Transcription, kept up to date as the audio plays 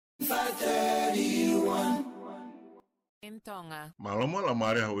531 in Tonga. Maloma la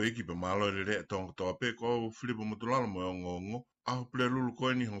mare hau eki pe malo re tong tope ko flipo mutulalo mo ngongo a ple lulu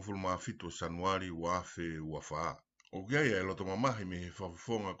ko ni hon fulma fito Januari wa fe wa fa. O kia ia loto mamahi me he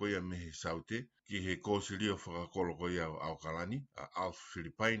whafonga ko ia me he saute ki he kōsirio whakakolo ko ia au kalani a Alf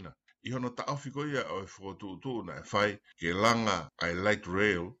Filipaina. I hono ta awhi ko ia o e whakotuutu na e whai ke langa ai light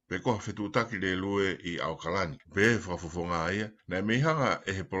rail pe koha whetutaki le lue i au kalani. Pe he whafofonga ia na e mehanga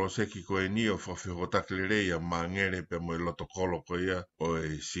e he poloseki ko e ni o whawhihotaki le reia ma ngere pe mo e loto kolo ko ia o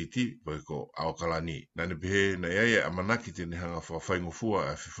e city po e ko au kalani. Na ne pehe na iaia amanaki te nehanga whawhaingofua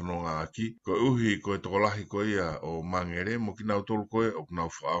a whiwhanonga aki ko uhi ko e tokolahi ko ia o mangere mo ki nau tolu koe o kinau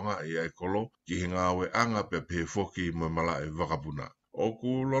whaanga i ai kolo ki he ngāwe anga pe pehe foki mo mala e wakapuna. O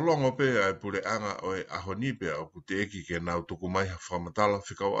ku lolongo pe ai pure anga o e ahoni pe o ku te eki ke nau tuku mai ha whamatala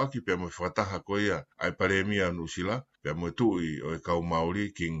whikau aki pe mo e whataha ko ia ai paremia nusila pe mo e tui o e kau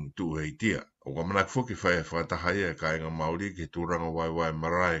Māori king tu heitia. O ka manak foki whai e whataha ia ka inga Māori ke tūranga wai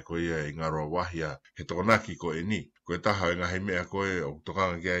marae ko ia i ngaroa wahia he tokonaki ko e ni. Ko e taha e ngahi mea ko e o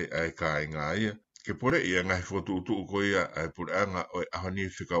tokanga ki ai ka inga ia. Ke pore ia ngahi whotu ko ia ai pure anga o e ahoni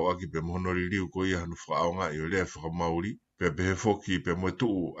whikau aki pe mohonori liu ko ia hanu whaaonga i o lea whaka Māori. Pe pehe foki pe mo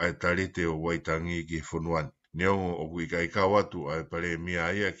tuu ai tarete o waitangi ki whonuani. Neongo o kui kai kawatu ai pare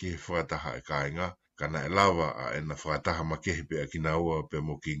mia ia ki he whataha e kāinga, kana e lava a ena whataha makehi pe a kina ua pe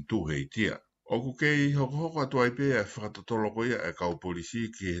mo king tu hei tia. O ku kei hoko atu ai pe a whakatotolo ko ia e kau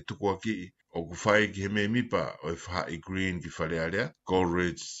polisi ki he tukua ki, o ku whai ki he me mipa o e whai green ki wharearea,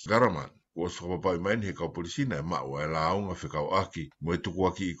 Coleridge Garaman. O whakapapai maini he kau polisi na e maua e launga whikau aki, mo e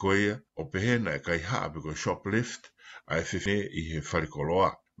tukua ki i koia, o pehena e kai haa pe ko shoplift, ai whiwhi i he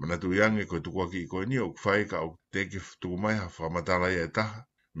wharikoloa. Manatu iange koe tukua ki i koe ni o kwhai ka o teke tuku mai ha whamatala ia e taha.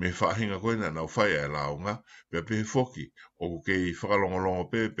 Me whaahinga koe na nau whai e launga, pe pehe foki o ku kei whakalongolongo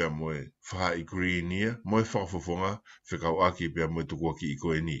pe moe wha i green ia, moe whakafofonga whikau aki pe moe tukua ki i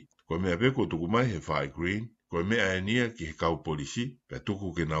koe ni. Koe mea pe ko tuku mai he wha i green, koe mea e nia ki he kau polisi, pe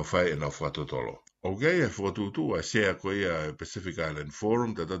tuku ke nau whai e nau whatotolo. O kei e whakatutu a sea ko ia Pacific Island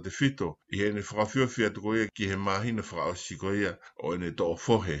Forum tata te whito i he ne whakawhiowhia tuko ia ki he mahina whakaosi ko ia o ene to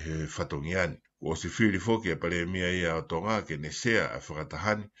fohe he whatongiani. O si whiri foki e pare mia ia o tonga ke ne sea a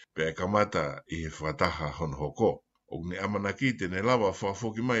whakatahani pe e kamata i he whakataha honhoko. O ne amanaki te ne lawa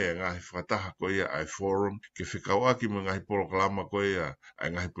whakafoki mai e ngahi whakataha ko ia ai forum ke whikauaki mo ngahi polokalama ko ia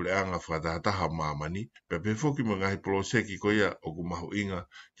ai ngahi pureanga whakatahataha mamani pe foki mo ngahi poloseki ko ia o kumahu inga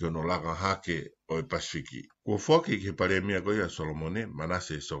ki ono laka hake o e Pasifiki. Kua whaki ki he paremia ko ia Solomone,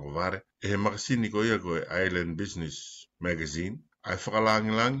 Manase Songovare, e he makasini ko ia ko e Island Business Magazine, ai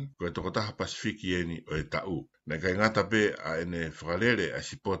whakalangilangi ko e tokotaha Pasifiki eni o e tau. Na kai ngata pe a ene whakalere a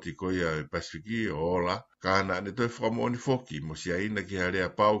sipoti ko ia e Pasifiki o ola, ka ana ane toi whakamoni foki mo si aina ki harea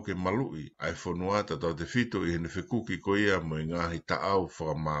pau ke malui ai whonuata tau te whito i hene whikuki ko ia mo i ngahi taau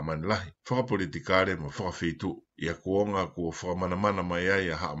whakamamani lahi. Whakapolitikare mo whakawhitu. Ia kuonga kua whakamanamana mai ai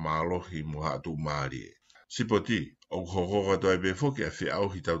a haa maalohi mo haa tu maari e. Sipoti, o kuhokoka toi be foki a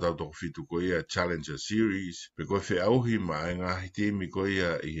whiauhi tau toko whitu ko ia Challenger Series, pe koe whiauhi ma e ngahi timi ko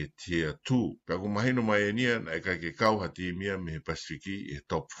ia i he tier 2. Ka kumahino mai e nia na e kai ke kauha timia me he Pasifiki i he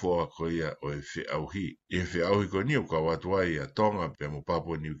top 4 ko ia o e whiauhi. I he whiauhi ko nia ka watuai a Tonga pe mo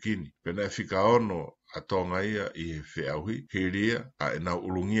Papua New Guinea. Pe na e whika ono a tonga ia i he whiauhi, he ria a e nau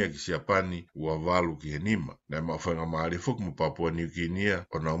ulungia ki siapani ua walu ki he nima. Na e mawhanga maari fuku mo Papua New Guinea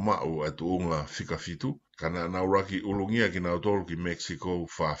o nau mau atu unga whikawhitu, kana nau raki ulungia ki nau tolu ki Mexico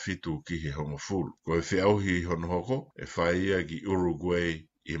whawhitu ki he hongofulu. Ko e whiauhi honohoko e whaia ki Uruguay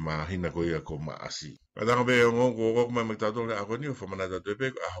i mahina ko ia ko maasi. Katanga be o ngongo o mai matato le agoni o famanata te pe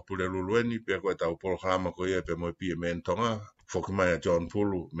a hapule lulueni pe ko tau polo khama ko ia pe mo pi mentonga foki mai a John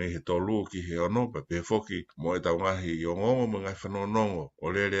Pulu me he tolu ki he ono pe foki mo e tau ngahi i o ngongo mo ngai whanonongo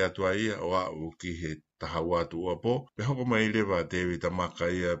o lere atua ia o au ki he tahaua atu apo pe hoko mai lewa David Tamaka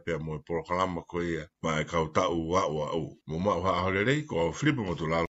ia pe mo e polo khama ko ia mai kau tau wa au mo ma ha holere ko flipo mo tu